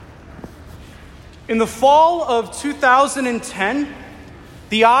In the fall of 2010,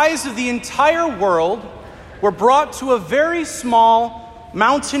 the eyes of the entire world were brought to a very small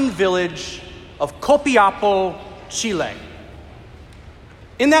mountain village of Copiapo, Chile.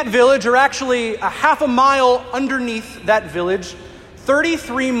 In that village, or actually a half a mile underneath that village,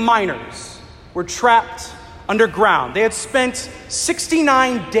 33 miners were trapped underground. They had spent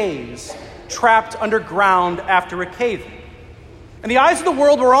 69 days trapped underground after a cave-in. And the eyes of the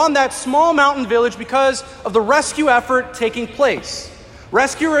world were on that small mountain village because of the rescue effort taking place.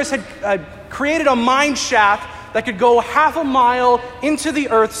 Rescuers had created a mine shaft that could go half a mile into the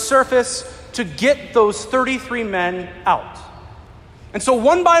Earth's surface to get those 33 men out. And so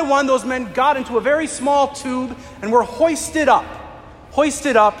one by one, those men got into a very small tube and were hoisted up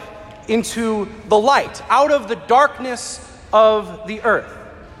into the light, out of the darkness of the earth.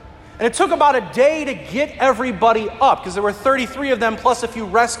 And it took about a day to get everybody up, because there were 33 of them, plus a few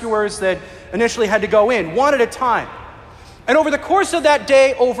rescuers that initially had to go in, one at a time. And over the course of that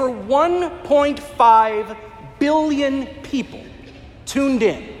day, over 1.5 billion people tuned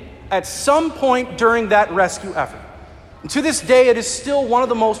in at some point during that rescue effort. And to this day, it is still one of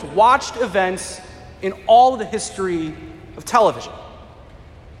the most watched events in all of the history of television.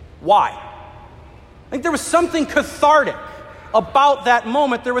 Why? I think there was something cathartic about that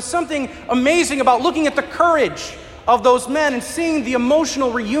moment. There was something amazing about looking at the courage of those men and seeing the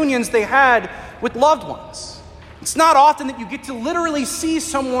emotional reunions they had with loved ones. It's not often that you get to literally see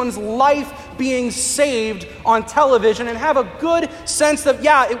someone's life being saved on television and have a good sense that,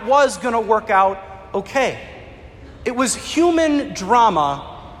 yeah, it was going to work out okay. It was human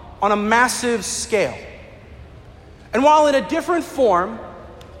drama on a massive scale. And while in a different form,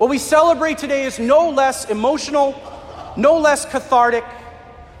 what we celebrate today is no less emotional, no less cathartic,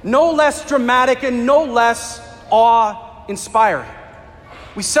 no less dramatic, and no less awe-inspiring.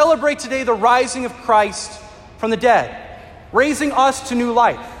 We celebrate today the rising of Christ from the dead, raising us to new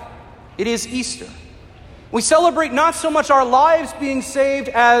life. It is Easter. We celebrate not so much our lives being saved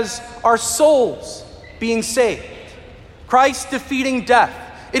as our souls being saved. Christ defeating death.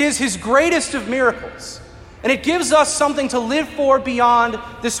 It is his greatest of miracles, and it gives us something to live for beyond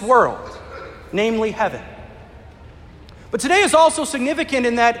this world, namely heaven. But today is also significant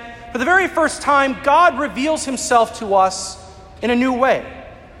in that for the very first time, God reveals himself to us in a new way.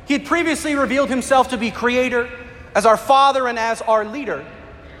 He had previously revealed himself to be creator, as our Father and as our leader.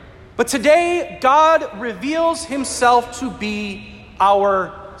 But today, God reveals himself to be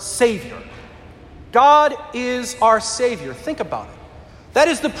our Savior. God is our Savior. Think about it. That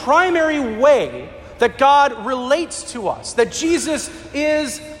is the primary way that God relates to us, that Jesus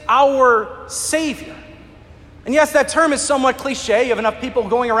is our Savior. And yes, that term is somewhat cliche. You have enough people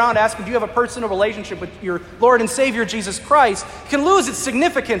going around asking, do you have a personal relationship with your Lord and Savior, Jesus Christ? It can lose its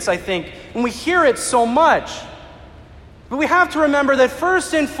significance, I think, when we hear it so much. But we have to remember that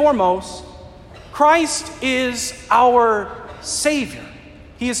first and foremost, Christ is our Savior.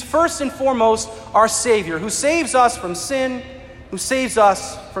 He is first and foremost our Savior, who saves us from sin, who saves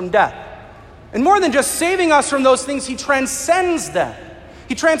us from death. And more than just saving us from those things, he transcends them.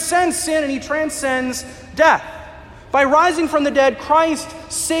 He transcends sin and he transcends death. By rising from the dead, Christ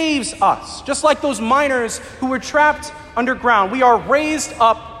saves us. Just like those miners who were trapped underground, we are raised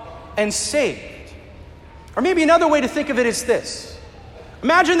up and saved. Or maybe another way to think of it is this.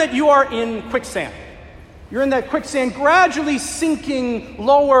 Imagine that you are in quicksand. You're in that quicksand gradually sinking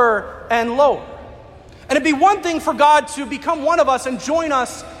lower and lower. And it'd be one thing for God to become one of us and join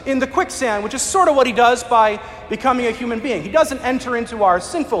us in the quicksand, which is sort of what he does by becoming a human being. He doesn't enter into our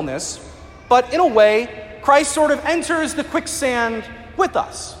sinfulness, but in a way, Christ sort of enters the quicksand with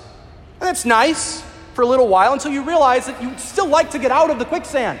us. And that's nice for a little while until you realize that you'd still like to get out of the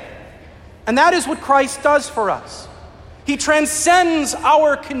quicksand. And that is what Christ does for us. He transcends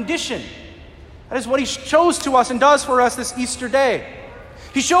our condition. That is what he shows to us and does for us this Easter day.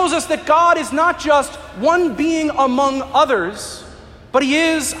 He shows us that God is not just one being among others, but he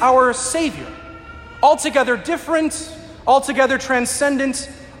is our Savior. Altogether different, altogether transcendent,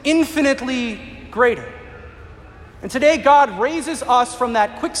 infinitely greater. And today God raises us from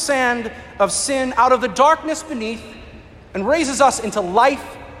that quicksand of sin out of the darkness beneath and raises us into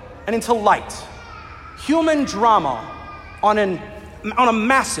life and into light. Human drama on a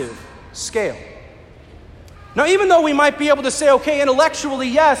massive scale. Now, even though we might be able to say, okay, intellectually,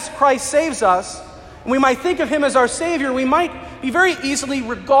 yes, Christ saves us, and we might think of him as our Savior, we might be very easily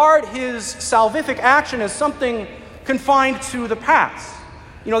regard his salvific action as something confined to the past.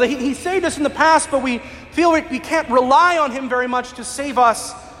 You know, he saved us in the past, but we feel we can't rely on him very much to save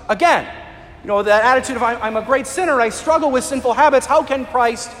us again. You know, that attitude of I'm a great sinner, I struggle with sinful habits, how can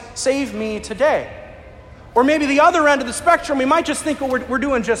Christ save me today? Or maybe the other end of the spectrum, we might just think, well, we're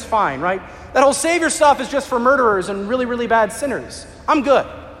doing just fine, right? That whole Savior stuff is just for murderers and really, really bad sinners. I'm good.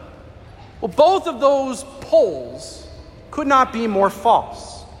 Well, both of those poles could not be more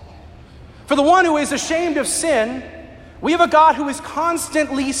false. For the one who is ashamed of sin, we have a God who is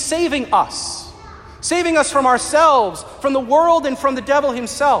constantly saving us from ourselves, from the world, and from the devil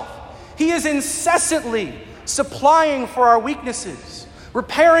himself. He is incessantly supplying for our weaknesses,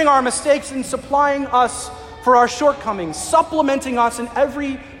 repairing our mistakes, and supplying us for our shortcomings, supplementing us in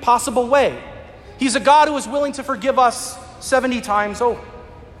every possible way. He's a God who is willing to forgive us 70 times over.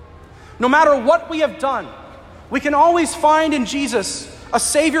 No matter what we have done, we can always find in Jesus a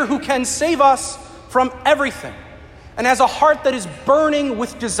Savior who can save us from everything and has a heart that is burning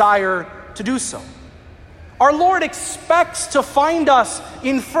with desire to do so. Our Lord expects to find us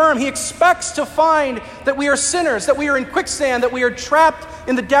infirm. He expects to find that we are sinners, that we are in quicksand, that we are trapped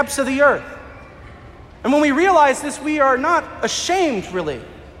in the depths of the earth. And when we realize this, we are not ashamed, really,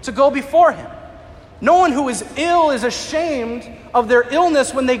 to go before him. No one who is ill is ashamed of their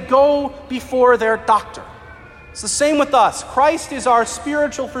illness when they go before their doctor. It's the same with us. Christ is our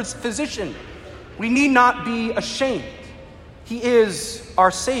spiritual physician. We need not be ashamed. He is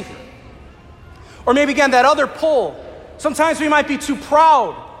our Savior. Or maybe again, that other pole. Sometimes we might be too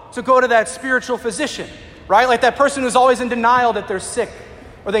proud to go to that spiritual physician, right? Like that person who's always in denial that they're sick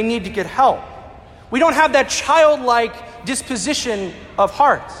or they need to get help. We don't have that childlike disposition of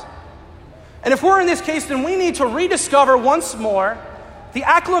heart. And if we're in this case, then we need to rediscover once more the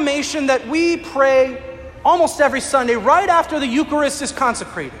acclamation that we pray almost every Sunday right after the Eucharist is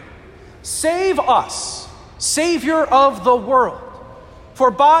consecrated. Save us, Savior of the world, for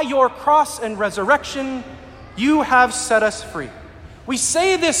by your cross and resurrection, you have set us free. We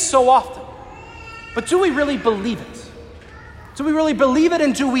say this so often, but do we really believe it? Do we really believe it,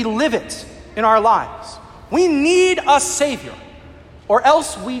 and do we live it in our lives? We need a Savior, or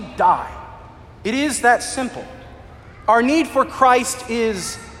else we die. It is that simple. Our need for Christ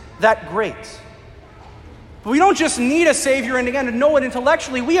is that great. But we don't just need a Savior, and again, to know it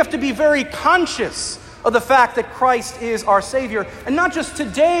intellectually, we have to be very conscious of the fact that Christ is our Savior. And not just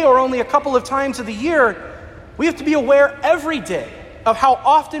today or only a couple of times of the year. We have to be aware every day of how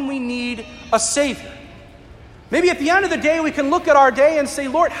often we need a Savior. Maybe at the end of the day, we can look at our day and say,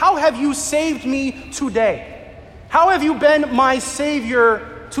 Lord, how have you saved me today? How have you been my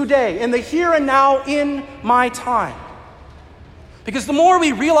Savior today, in the here and now, in my time? Because the more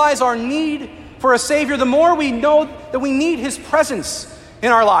we realize our need for a Savior, the more we know that we need his presence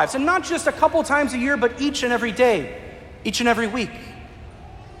in our lives. And not just a couple times a year, but each and every day, each and every week.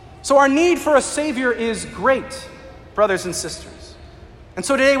 So our need for a Savior is great, brothers and sisters. And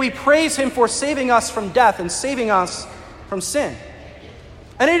so today we praise him for saving us from death and saving us from sin.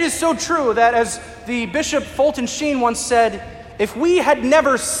 And it is so true that, as the Bishop Fulton Sheen once said, if we had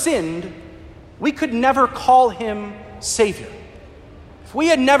never sinned, we could never call him Savior. If we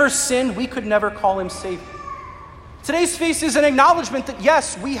had never sinned, we could never call him Savior. Today's feast is an acknowledgement that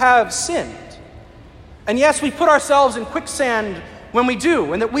yes, we have sinned. And yes, we put ourselves in quicksand when we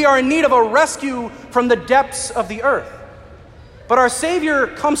do, and that we are in need of a rescue from the depths of the earth. But our Savior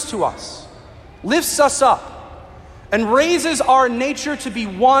comes to us, lifts us up, and raises our nature to be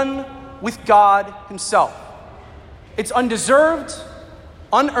one with God himself. It's undeserved,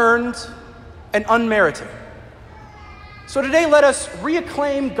 unearned, and unmerited. So today, let us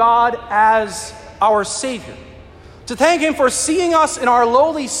reacclaim God as our Savior, to thank him for seeing us in our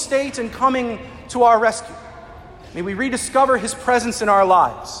lowly state and coming to our rescue. May we rediscover his presence in our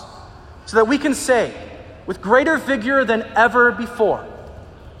lives so that we can say with greater vigor than ever before,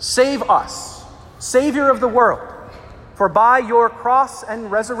 save us, Savior of the world, for by your cross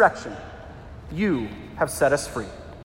and resurrection, you have set us free.